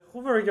Who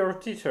were your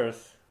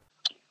teachers?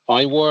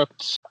 I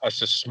worked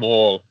as a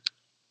small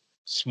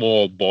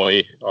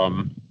boy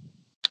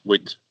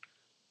with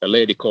a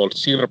lady called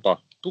Sirpa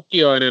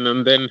Tukiainen,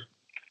 and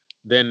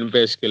then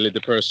basically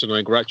the person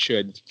I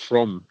graduated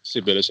from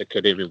Sibelius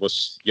Academy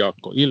was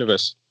Jaakko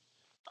Ilves.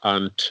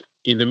 And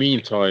in the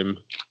meantime,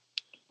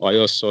 I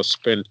also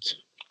spent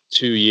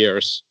 2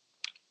 years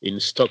in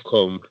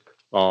Stockholm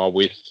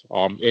with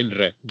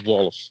Endre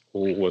Wolf,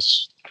 who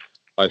was,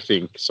 I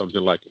think,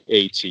 something like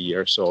 80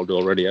 years old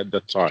already at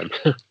that time.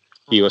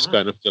 He was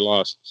kind of the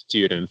last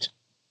student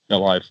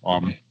alive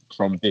from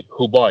the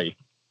Hubai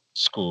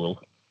school.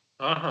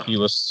 Uh-huh. He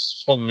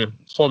was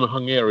former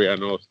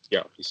Hungarian, or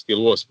yeah, he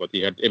still was, but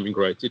he had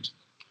emigrated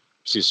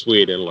to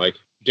Sweden like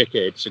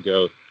decades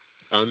ago.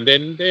 And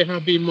then there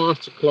have been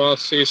master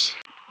classes.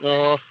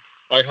 Uh,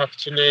 I have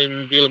to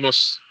name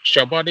Vilmos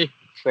Shabadi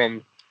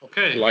from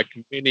Okay. like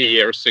many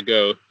years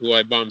ago, who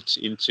I bumped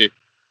into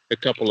a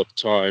couple of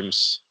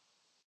times.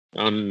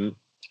 And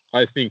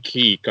I think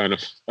he kind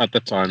of, at the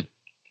time,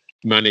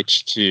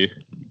 managed to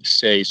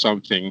say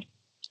something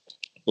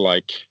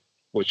like,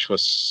 which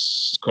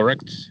was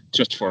correct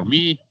just for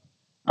me,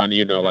 and,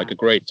 like a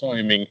great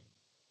timing,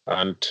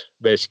 and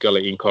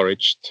basically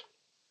encouraged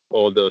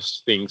all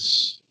those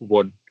things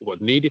what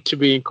needed to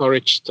be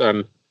encouraged,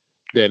 and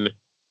then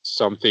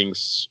some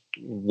things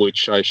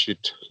which I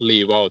should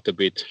leave out a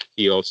bit.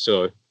 He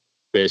also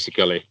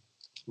basically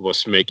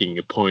was making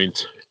a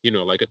point,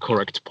 like a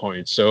correct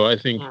point. So I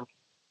think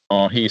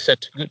he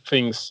said good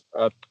things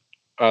at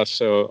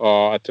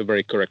a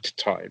very correct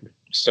time.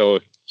 So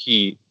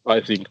he,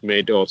 I think,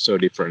 made also a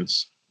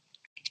difference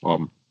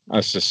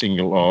as a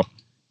single or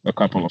a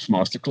couple of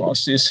master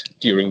classes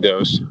during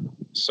those.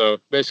 So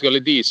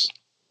basically, these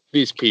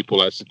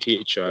people as a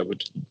teacher, I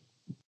would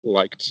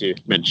like to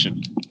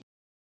mention.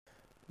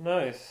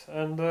 Nice.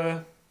 And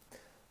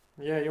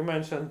yeah, you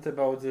mentioned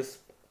about this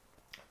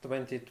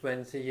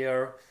 2020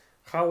 year.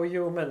 How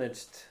you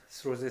managed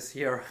through this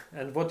year,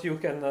 and what you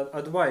can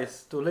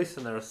advise to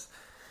listeners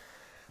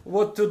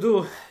what to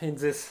do in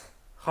these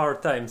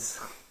hard times.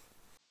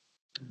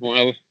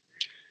 Well,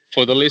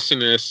 for the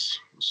listeners,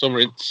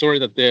 sorry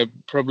that there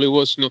probably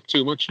was not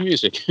too much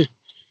music,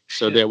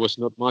 so there was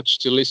not much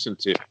to listen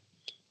to.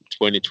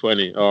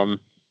 2020.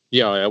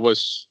 Yeah, I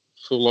was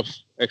full of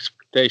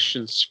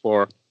expectations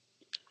for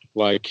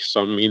like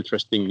some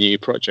interesting new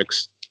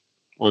projects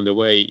on the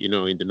way, in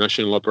the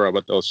National Opera,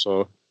 but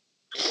also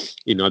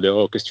in other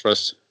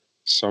orchestras,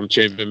 some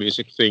chamber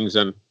music things,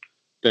 and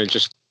then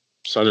just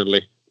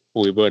suddenly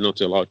we were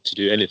not allowed to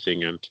do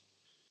anything. And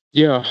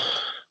yeah,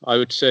 I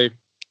would say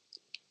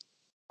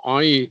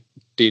I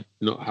did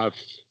not have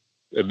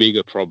a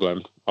bigger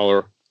problem.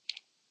 Our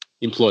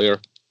employer,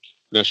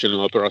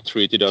 National Opera,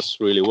 treated us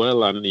really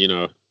well, and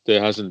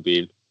there hasn't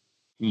been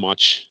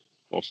much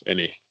of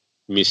any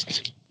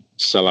missed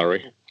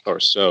salary or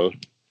so.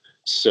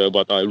 So,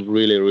 but I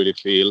really, really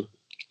feel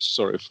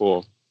sorry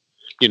for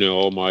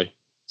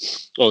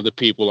all the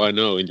people I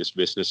know in this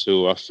business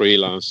who are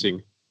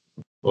freelancing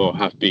or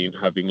have been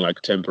having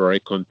like temporary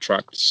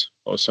contracts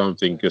or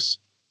something, because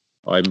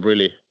I'm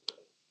really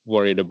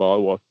worried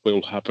about what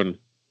will happen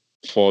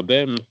for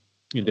them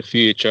in the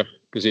future,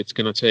 because it's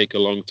going to take a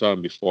long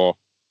time before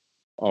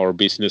our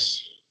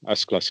business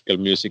as classical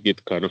music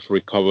it kind of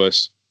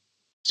recovers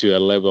to a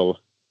level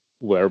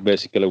where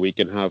basically we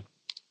can have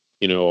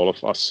all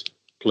of us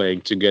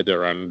playing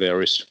together, and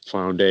there is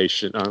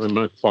foundation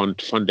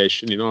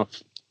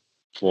enough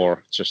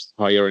for just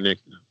hiring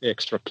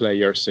extra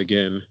players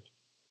again,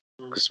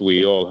 because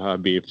we all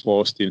have been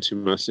forced into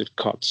massive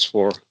cuts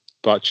for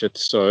budget.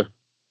 So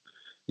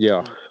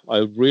yeah, I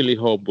really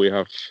hope we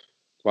have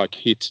like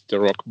hit the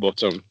rock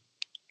bottom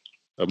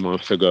a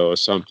month ago or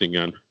something,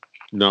 and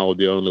now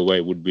the only way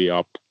would be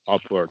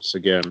upwards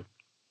again.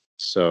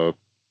 So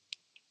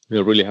I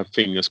really have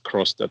fingers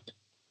crossed that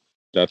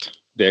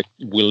there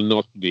will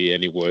not be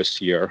any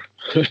worse year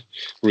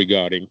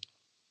regarding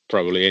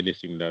probably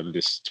anything than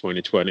this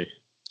 2020.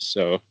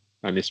 So,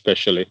 and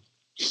especially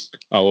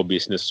our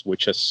business,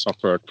 which has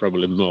suffered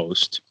probably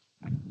most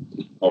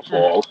of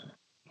all.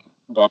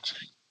 But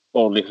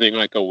only thing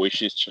I can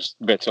wish is just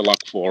better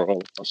luck for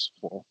all of us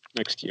for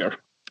next year.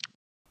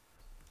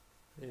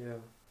 Yeah.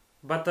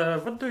 But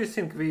what do you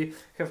think? We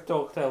have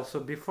talked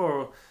also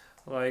before,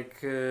 like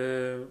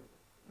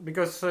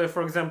because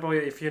for example,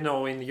 if you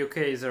know, in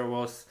UK there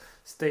was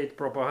state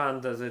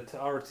propaganda that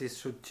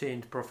artists should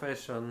change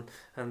profession,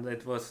 and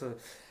it was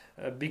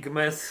a big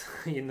mess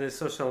in the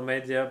social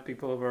media.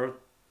 People were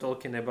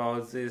talking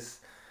about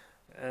this,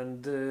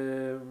 and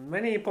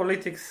many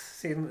politics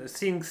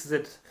thinks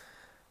that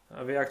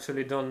we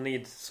actually don't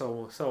need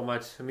so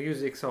much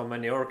music, so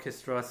many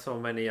orchestras, so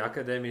many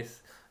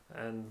academies.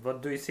 And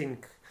what do you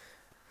think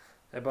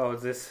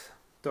about this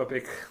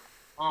topic?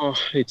 Oh,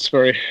 it's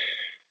very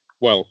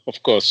well,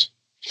 of course.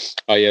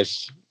 I,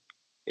 as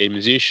a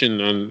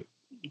musician and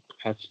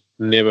have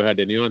never had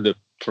any other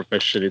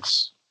profession,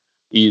 it's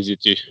easy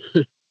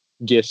to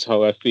guess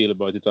how I feel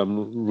about it.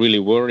 I'm really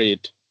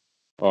worried.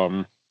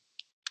 Um,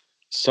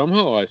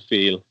 Somehow I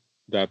feel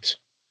that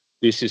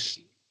this is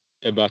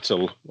a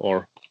battle,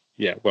 or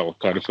yeah, well,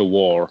 kind of a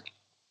war,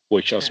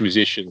 which us Yeah.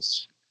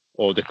 musicians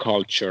or the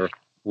culture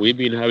we've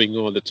been having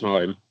all the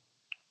time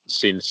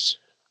since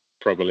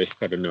probably,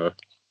 I don't know,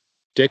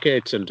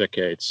 decades and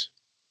decades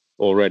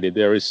already.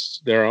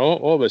 There are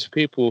always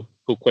people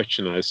who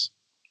questionize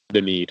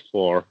the need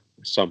for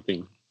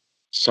something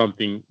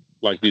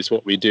like this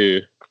what we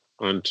do.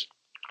 And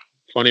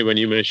funny when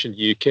you mentioned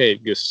UK,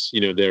 because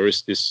there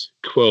is this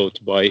quote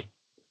by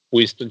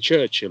Winston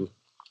Churchill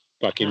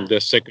back in Hmm.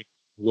 the Second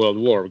World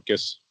War,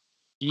 because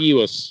he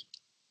was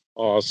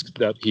asked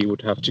that he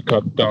would have to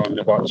cut down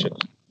the budget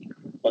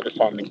or the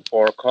funding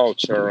for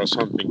culture or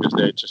something because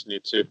they just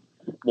need to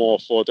more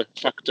for the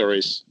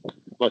factories.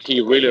 But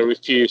he really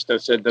refused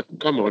and said that,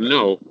 come on,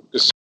 no,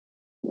 because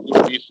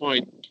we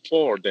fight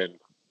for then,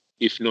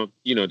 if not,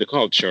 the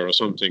culture or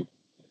something.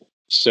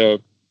 So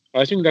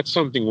I think that's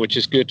something which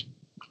is good,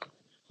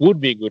 would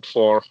be good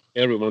for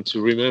everyone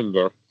to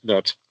remember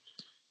that,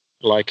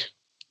 like,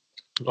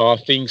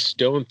 things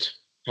don't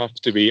have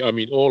to be, I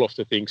mean, all of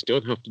the things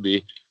don't have to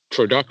be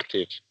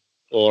productive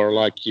or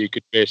like you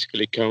could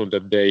basically count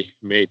that they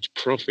made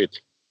profit.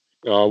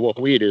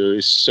 What we do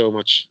is so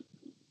much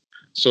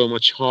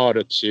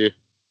harder to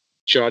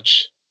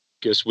judge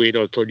because we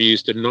don't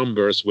produce the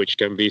numbers which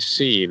can be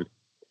seen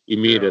Yeah.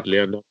 immediately,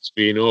 and that's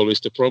been always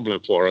the problem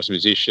for us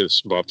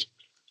musicians. But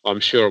I'm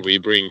sure we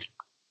bring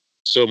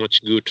so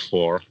much good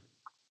for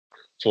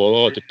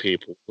all the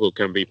people who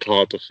can be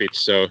part of it.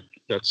 So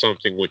that's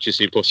something which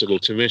is impossible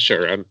to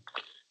measure, and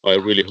I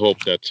really hope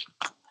that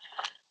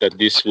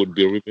this would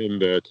be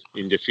remembered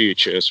in the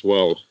future as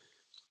well.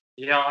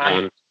 Yeah.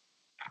 And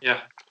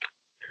Yeah.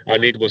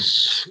 and it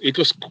was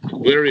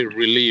very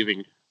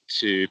relieving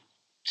to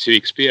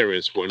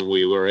experience when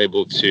we were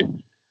able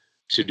to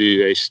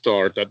do a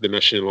start at the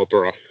National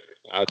Opera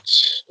at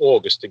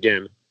August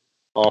again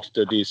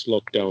after these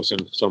lockdowns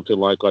and something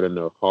like, I don't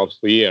know, half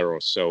a year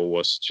or so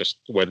was just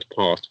went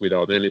past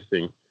without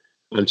anything.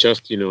 And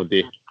just,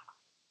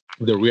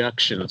 the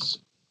reactions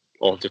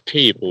of the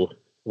people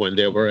when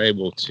they were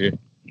able to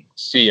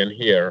see and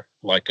hear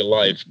like a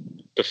live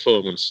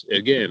performance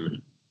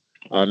again.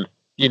 And,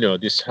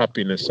 this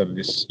happiness and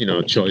this,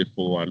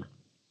 joyful and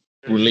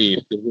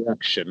relief, the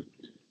reaction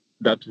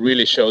that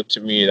really showed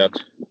to me that,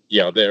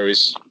 yeah, there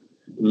is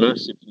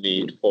massive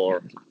need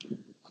for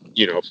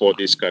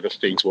these kind of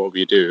things what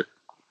we do.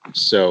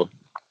 So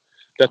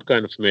that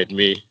kind of made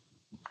me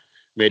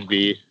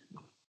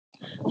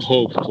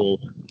hopeful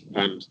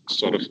and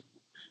sort of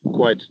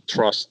quite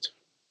trust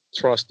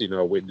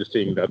with the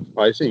thing that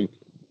I think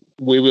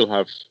we will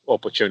have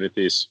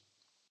opportunities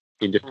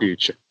in the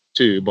future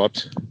too.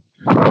 But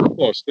of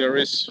course there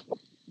is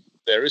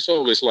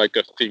always like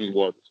a thing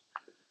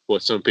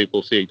what some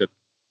people think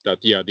that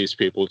yeah, these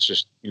people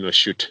just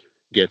should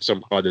get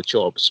some other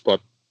jobs,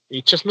 but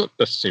it's just not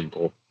that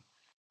simple.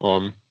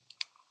 um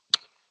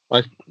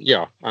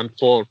yeah, and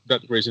for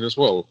that reason as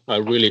well, I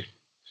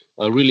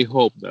really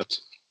hope that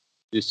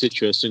this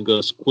situation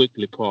goes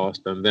quickly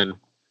past, and then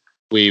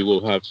we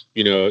will have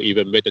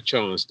even better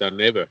chance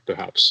than ever,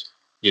 perhaps.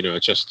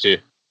 Just to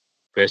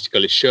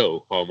basically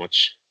show how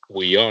much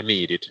we are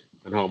needed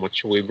and how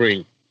much we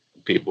bring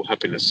people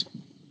happiness.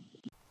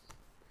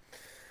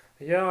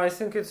 Yeah, I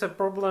think it's a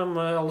problem,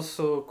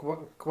 also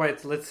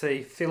quite, let's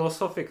say,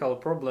 philosophical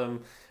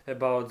problem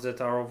about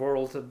that our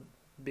world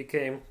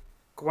became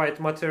quite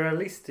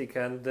materialistic,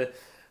 and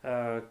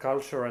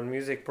culture and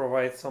music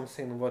provide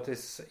something what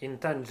is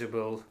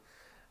intangible.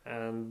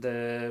 And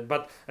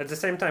but at the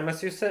same time,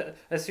 as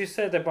you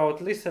said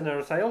about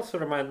listeners, I also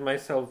remind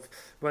myself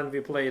when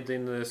we played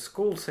in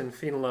schools in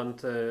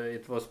Finland.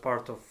 It was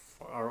part of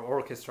our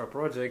orchestra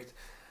project,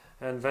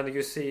 and when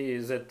you see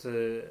that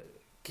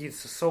kids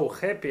so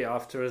happy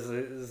after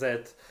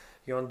that,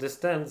 you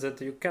understand that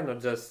you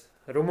cannot just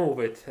remove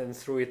it and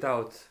throw it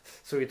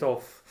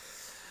off.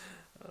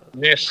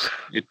 Yes,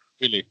 it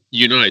really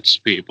unites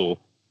people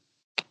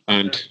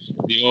and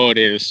Yeah. the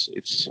audience.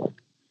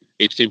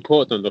 It's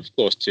important, of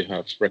course, to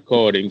have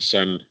recordings,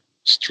 and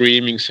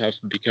streamings have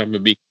become a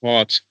big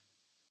part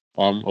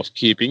of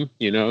keeping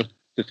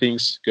the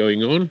things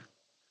going on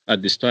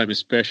at this time,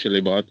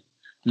 especially. But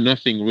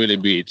nothing really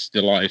beats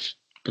the live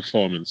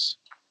performance,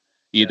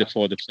 either Yeah.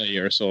 for the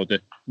players or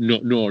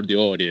nor the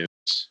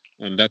audience.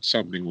 And that's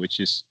something which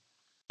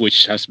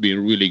has been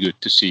really good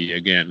to see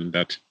again,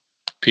 that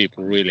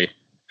people really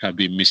have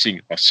been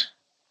missing us.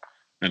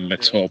 And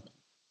let's Yeah. hope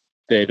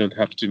they don't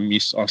have to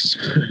miss us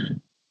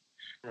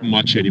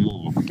much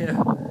anymore.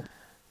 Yeah.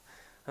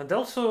 And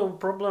also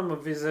problem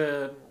with,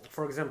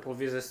 for example,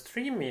 with the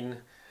streaming,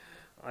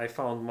 I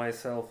found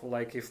myself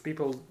like, if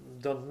people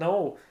don't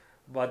know,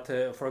 but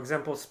for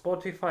example,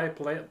 Spotify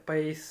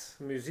pays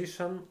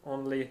musician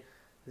only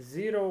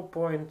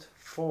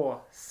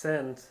 0.4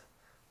 cent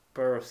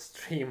per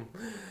stream.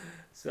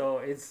 So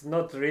it's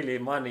not really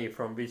money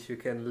from which you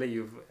can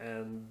live.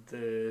 And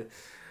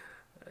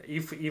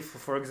if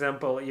for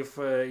example, if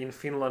in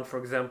Finland, for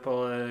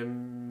example,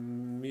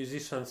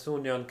 musicians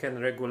union can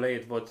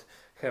regulate what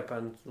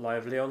happened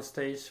lively on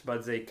stage,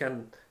 but they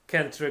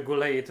can't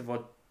regulate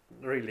what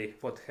really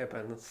what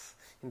happens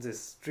in these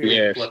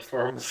streaming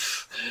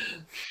platforms.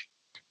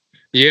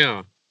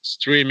 Yeah,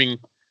 streaming.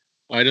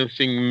 I don't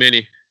think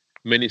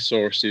many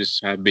sources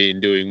have been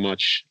doing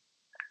much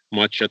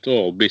at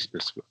all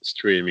business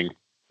streaming,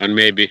 and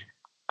maybe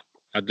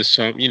at the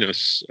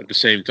at the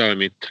same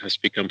time it has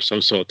become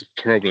some sort of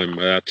problem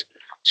that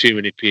too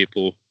many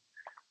people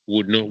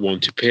would not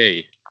want to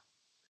pay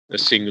a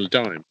single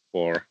dime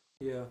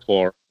Yeah.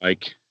 for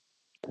like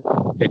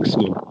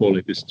excellent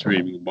quality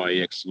streaming by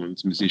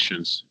excellent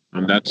musicians,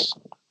 and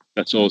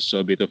that's also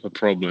a bit of a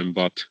problem.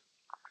 But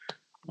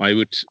I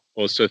would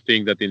also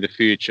think that in the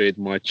future it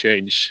might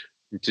change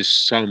into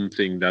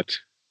something that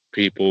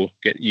people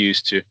get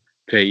used to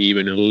pay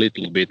even a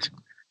little bit.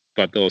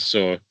 But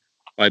also,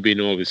 I've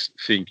been always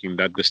thinking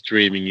that the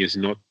streaming is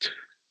not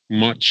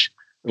much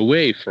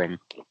away from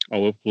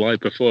our live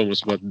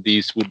performance, but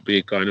these would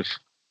be kind of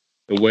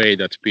a way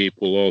that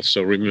people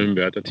also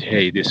remember that,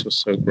 hey, this was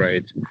so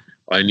great.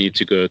 I need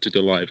to go to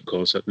the live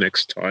concert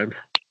next time.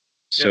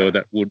 So Yeah.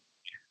 that would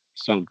be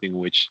something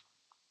which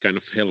kind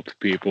of help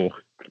people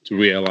to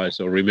realize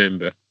or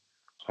remember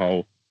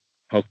how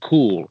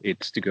cool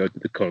it's to go to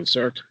the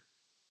concert.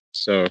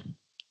 So,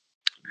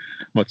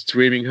 but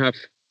streaming have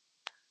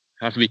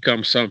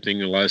become something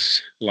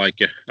less like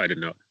I don't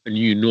know, a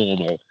new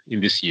normal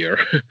in this year,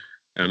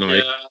 and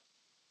I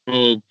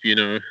hope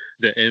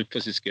the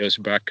emphasis goes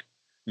back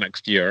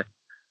next year,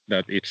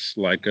 that it's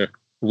like a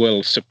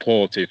well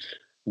supportive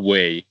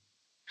way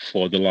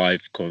for the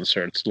live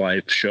concerts,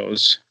 live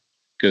shows,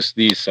 because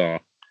these are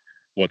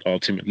what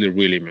ultimately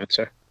really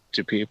matter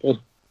to people.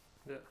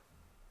 Yeah.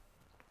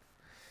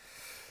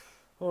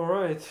 All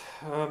right.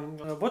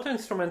 What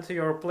instrument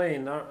you're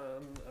playing?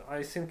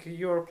 I think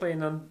you're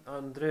playing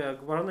Andrea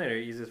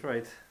Guarneri. Is it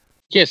right?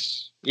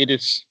 Yes, it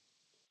is.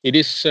 It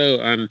is so,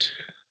 and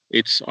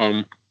it's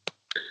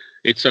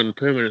it's on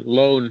permanent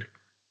loan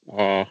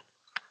uh,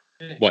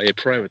 by a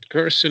private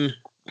person,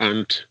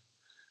 and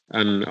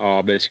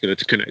basically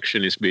the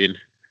connection is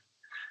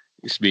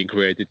being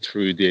created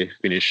through the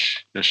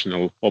Finnish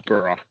National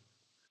Opera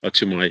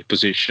to my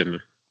position.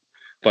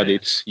 But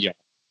it's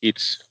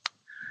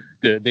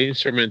the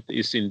instrument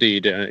is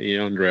indeed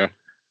Andrea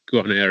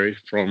Guarneri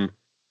from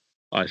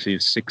I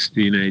think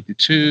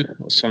 1682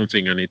 or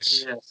something, and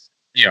it's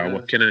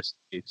what can I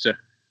say?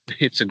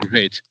 It's a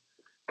great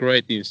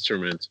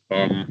instrument,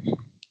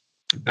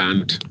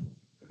 and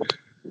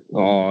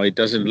it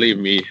doesn't leave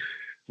me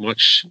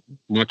much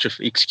of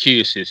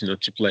excuses not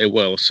to play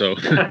well. So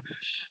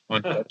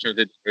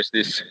unfortunately, there's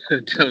this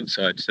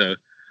downside. So,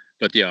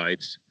 but yeah,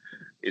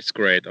 it's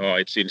great.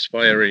 It's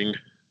inspiring.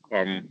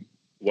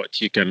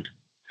 What you can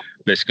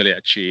basically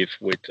achieve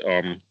with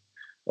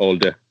all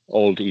the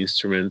old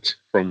instrument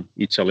from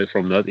Italy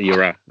from that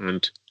era,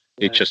 and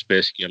it just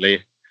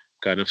basically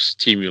kind of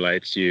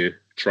stimulates you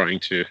trying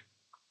to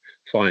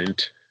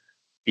find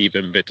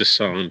even better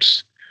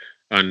sounds.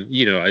 And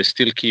I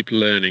still keep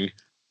learning,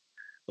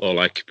 or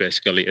like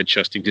basically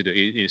adjusting to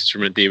the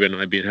instrument, even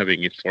I've been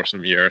having it for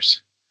some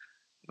years,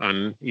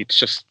 and it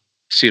just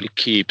still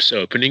keeps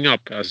opening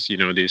up, as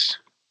these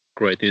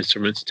great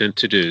instruments tend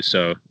to do.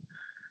 So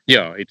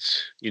yeah,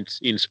 it's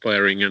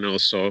inspiring, and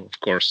also of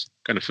course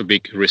kind of a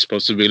big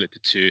responsibility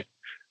to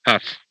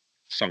have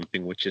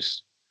something which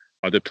is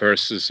other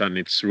person's, and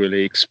it's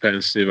really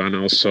expensive, and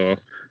also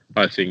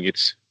I think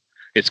it's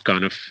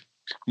kind of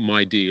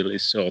my deal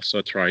is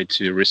also trying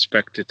to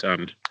respect it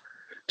and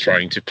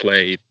trying to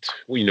play it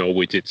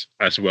with it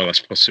as well as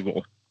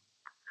possible.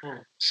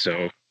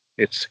 So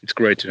it's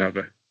great to have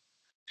a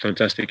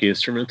fantastic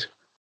instrument.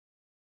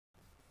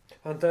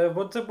 And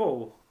what's the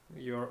bow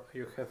you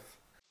have?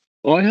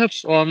 Well, I have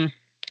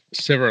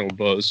several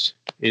bows.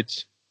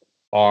 It's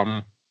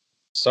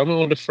some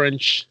of the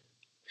French,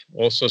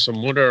 also some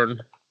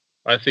modern.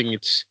 I think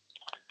it's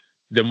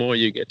the more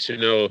you get to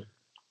know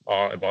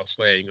about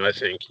playing, I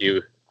think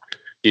you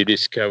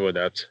discover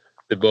that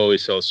the bow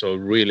is also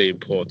really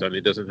important.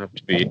 It doesn't have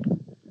to be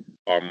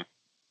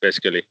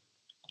basically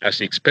as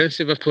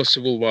expensive as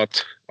possible,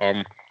 but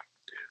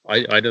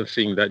I don't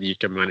think that you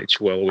can manage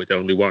well with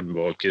only one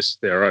bow, because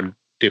there are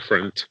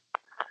different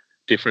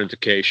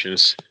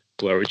occasions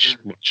where it's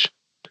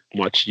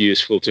much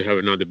useful to have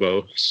another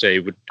bow.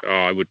 Say,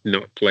 I would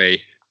not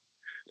play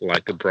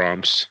like a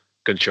Brahms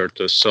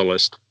concerto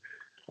soloist,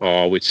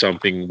 or with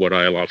something what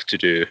I love to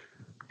do,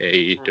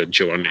 a Don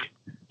Giovanni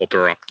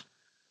opera,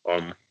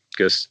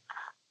 because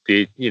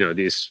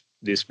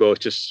these bows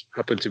just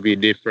happen to be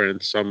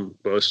different. Some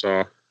bows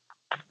are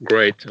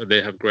great,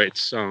 they have great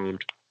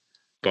sound,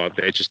 but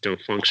they just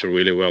don't function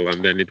really well,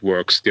 and then it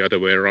works the other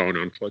way around,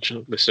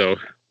 unfortunately. So,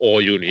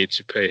 or you need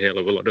to pay a hell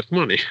of a lot of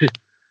money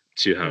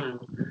to have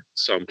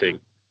something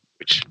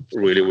which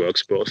really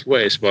works both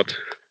ways. But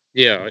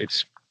yeah,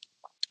 it's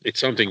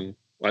something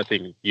I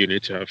think you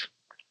need to have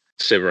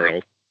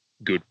several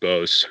good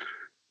bows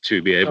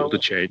to be able to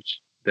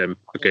change them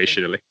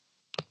occasionally.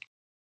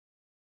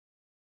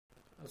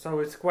 So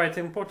it's quite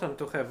important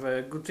to have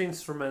a good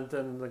instrument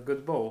and a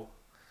good bow.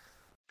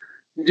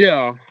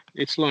 Yeah,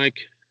 it's like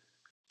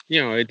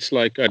it's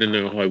like, I don't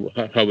know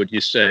how would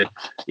you say,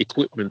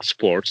 equipment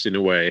sports in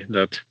a way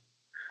that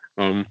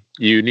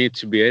you need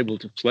to be able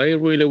to play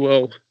really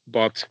well,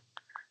 but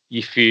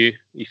if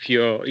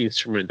your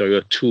instrument or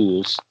your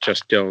tools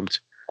just don't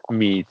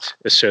meet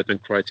a certain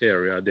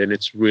criteria, then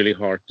it's really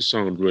hard to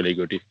sound really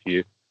good.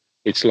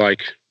 It's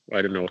like,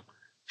 I don't know,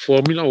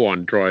 Formula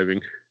One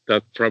driving.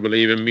 That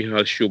probably even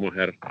Michael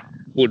Schumacher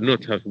would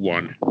not have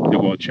won the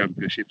world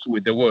championships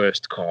with the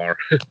worst car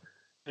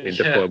in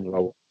the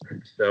Formula One.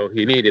 So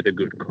he needed a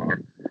good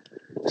car.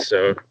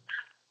 So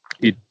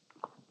it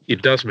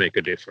it does make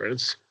a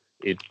difference.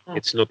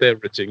 It's not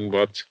everything,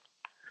 but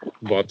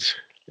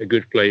a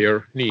good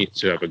player needs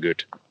to have a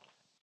good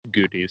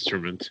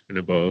instrument and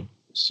a bow.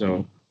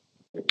 So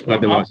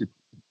otherwise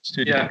it's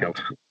too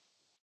difficult.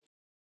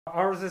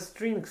 Are the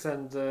strings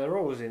and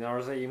rosin,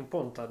 are they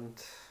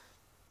important?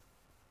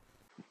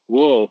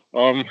 Well,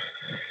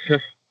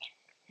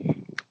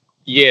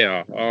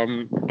 yeah,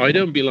 I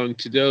don't belong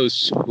to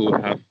those who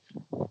have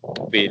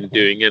been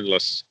doing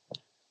endless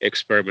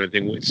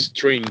experimenting with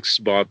strings,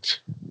 but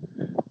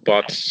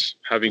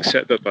having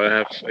said that, I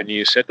have a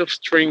new set of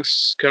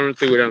strings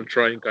currently which I'm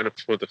trying kind of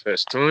for the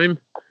first time,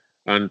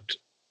 and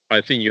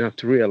I think you have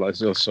to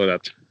realize also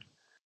that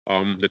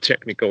the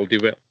technical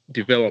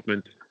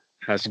development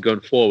has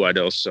gone forward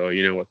also, when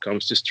it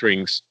comes to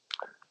strings.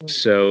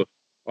 So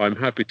I'm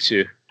happy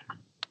to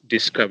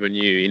discover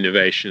new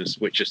innovations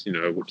which is,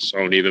 would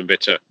sound even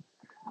better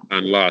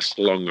and last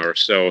longer.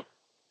 So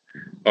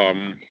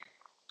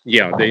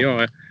they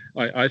are.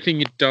 I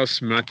think it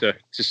does matter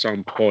to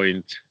some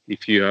point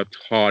if you have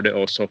harder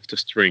or softer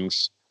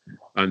strings,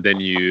 and then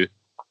you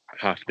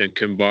have them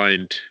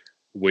combined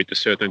with a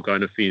certain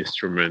kind of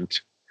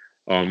instrument.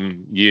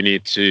 You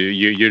need to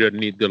you don't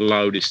need the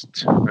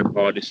loudest and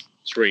hardest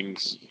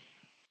strings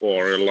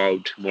for a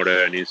loud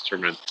modern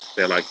instrument.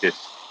 They're like this,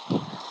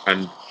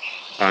 and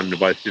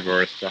vice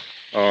versa.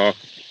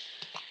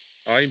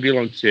 I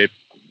belong to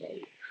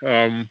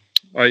I'm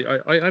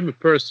a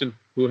person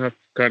who have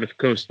kind of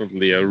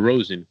constantly a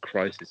rosin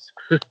crisis.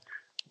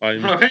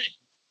 I'm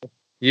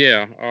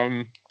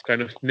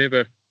kind of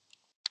never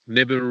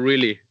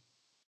really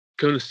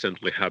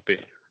constantly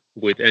happy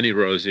with any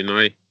rosin.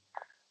 I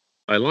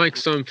like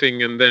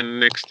something and then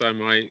next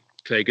time I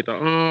take it,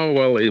 oh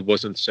well, it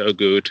wasn't so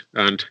good,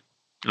 and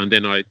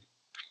then I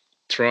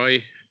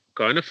try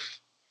kind of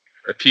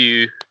a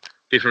few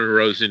different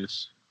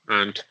rosins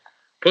and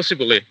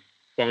possibly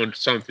found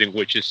something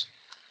which is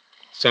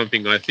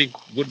something I think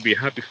would be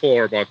happy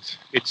for, but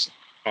it's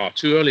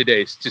too early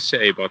days to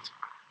say. But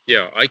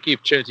yeah, I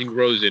keep changing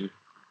rosin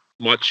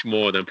much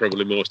more than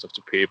probably most of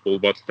the people,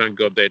 but thank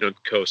God they don't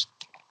cost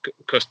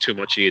too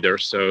much either.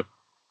 So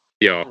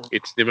yeah,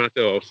 it's the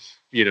matter of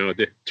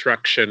the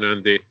traction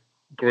and the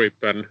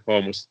grip and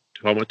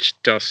how much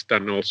dust,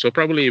 and also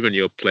probably even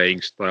your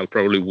playing style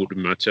probably would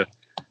matter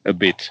a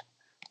bit.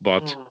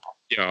 But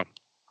yeah,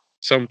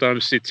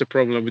 sometimes it's a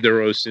problem with the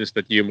rosins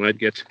that you might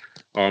get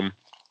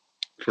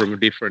from a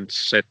different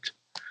set.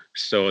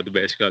 So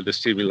basically the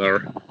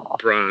similar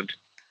brand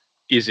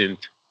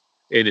isn't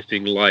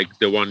anything like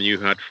the one you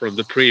had from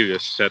the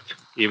previous set,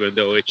 even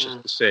though it's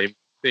just the same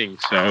thing.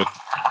 So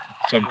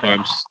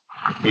sometimes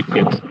it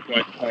gets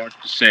quite hard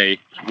to say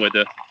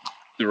whether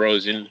the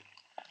rosin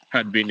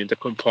had been in the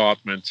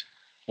compartment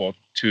for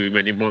too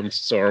many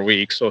months or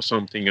weeks or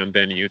something, and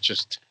then you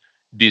just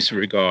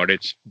disregard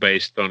it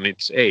based on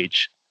its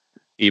age,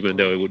 even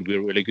though it would be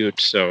really good.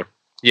 So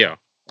yeah,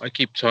 I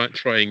keep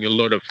trying a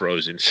lot of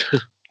rosins.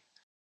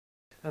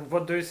 And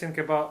what do you think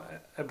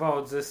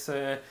about this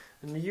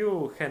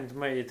new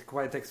handmade,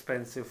 quite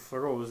expensive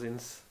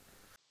rosins?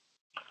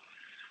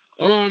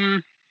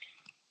 I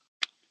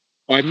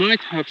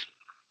might have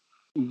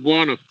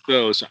one of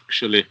those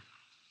actually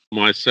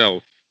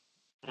myself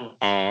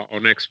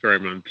on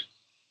experiment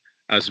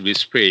as we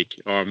speak.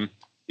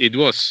 It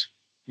was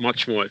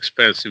much more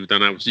expensive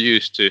than I was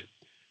used to,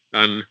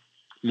 and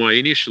my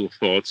initial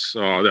thoughts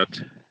are that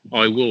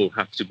I will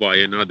have to buy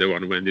another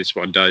one when this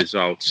one dies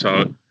out.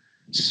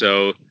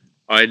 So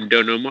I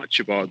don't know much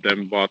about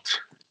them, but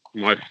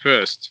my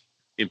first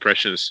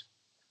impressions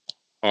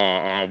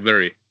are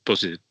very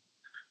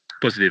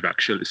positive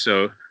actually.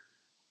 So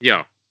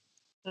yeah,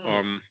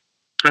 I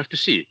have to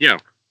see. Yeah,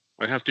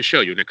 I have to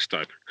show you next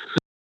time.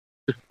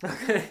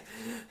 Okay,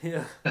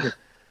 yeah,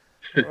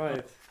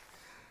 right.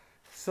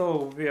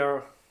 So we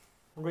are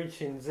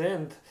reaching the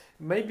end.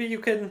 Maybe you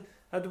can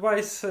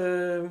advise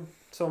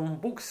some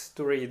books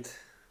to read.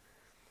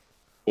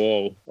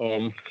 Whoa,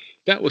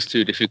 that was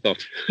too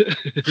difficult.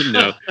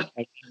 No.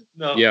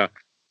 No. Yeah,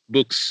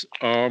 books.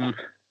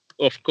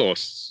 Of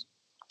course,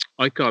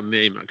 I can't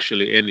name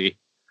actually any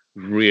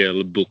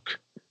real book,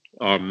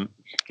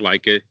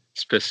 like a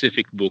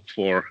specific book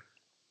for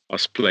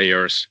us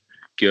players,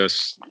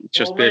 because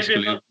just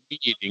basically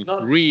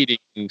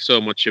reading so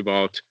much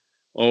about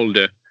all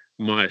the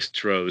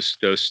maestros,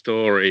 those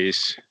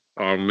stories,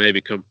 or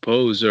maybe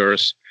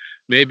composers.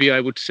 Maybe I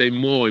would say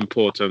more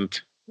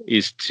important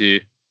is to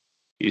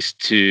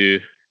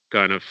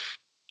kind of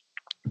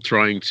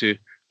trying to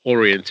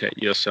orientate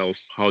yourself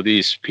how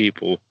these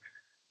people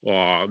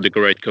are the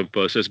great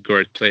composers,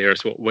 great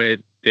players, what way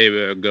they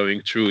were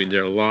going through in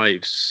their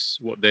lives,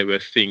 what they were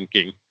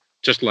thinking,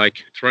 just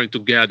like trying to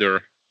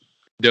gather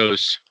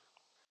those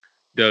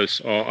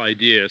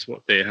ideas,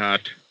 what they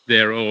had,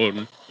 their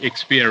own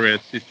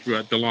experiences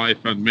throughout the life,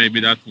 and maybe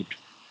that would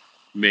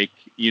make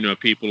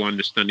people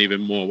understand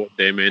even more what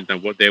they meant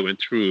and what they went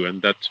through,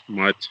 and that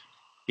might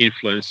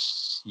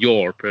influence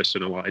your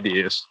personal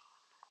ideas.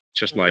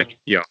 Just Yeah. like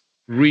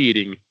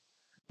reading,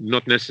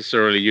 not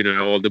necessarily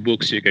all the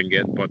books you can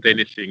get, but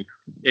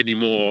any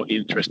more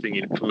interesting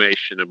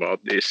information about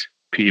these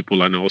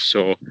people and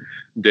also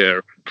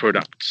their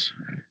products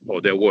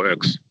or their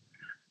works.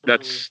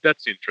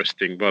 That's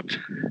interesting, but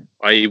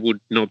I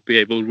would not be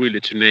able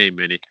really to name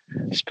any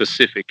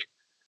specific.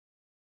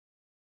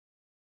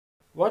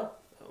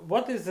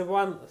 What is the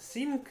one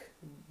thing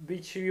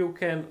which you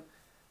can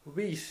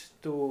wish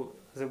to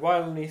the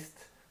violinist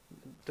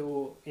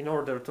to in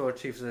order to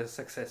achieve the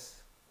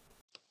success?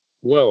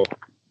 Well,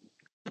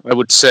 I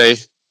would say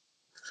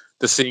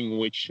the thing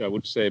which I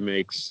would say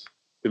makes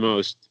the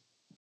most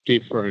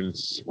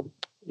difference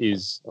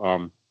is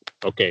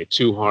okay,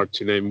 too hard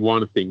to name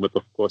one thing, but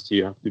of course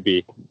I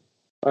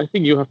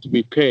think you have to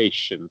be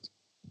patient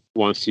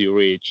once you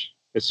reach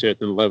a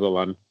certain level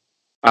and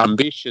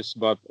ambitious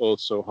but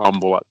also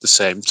humble at the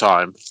same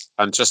time,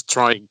 and just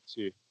trying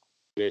to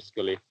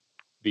basically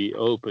be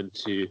open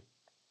to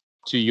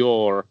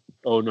your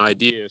own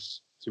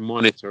ideas, to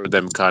monitor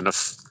them kind of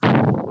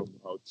from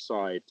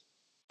outside,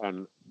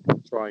 and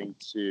trying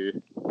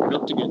to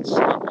not to get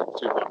stuck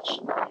too much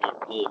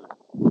in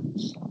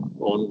your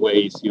own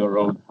ways, your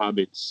own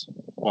habits,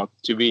 but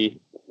to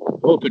be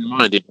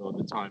open-minded all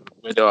the time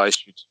whether I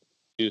should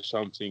do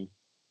something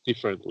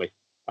differently.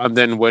 And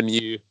then when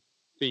you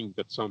think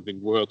that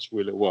something works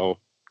really well,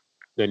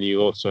 then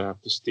you also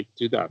have to stick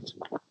to that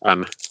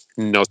and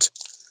not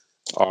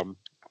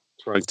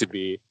trying to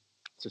be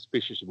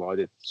suspicious about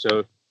it.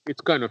 So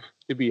it's kind of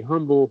to be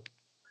humble,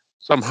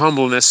 some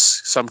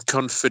humbleness, some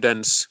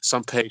confidence,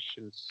 some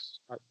patience,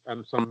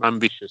 and some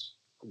ambitious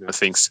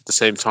things at the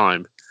same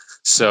time.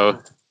 So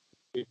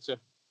it's a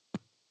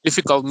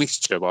difficult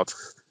mixture, but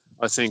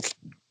I think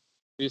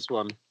this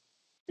one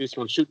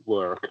should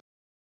work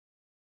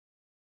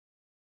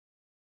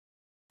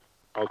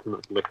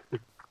ultimately.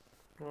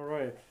 All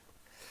right.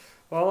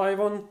 Well, I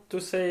want to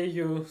say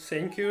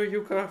thank you,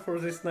 Yuka, for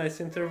this nice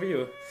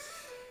interview.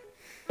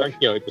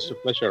 Thank you. It was a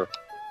pleasure.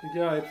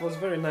 Yeah, it was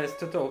very nice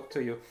to talk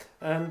to you.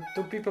 And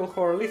to people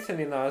who are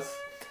listening us,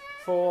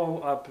 follow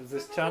up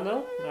this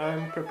channel.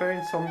 I'm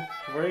preparing some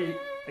very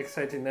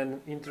exciting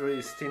and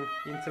interesting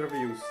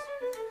interviews.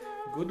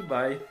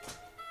 Goodbye.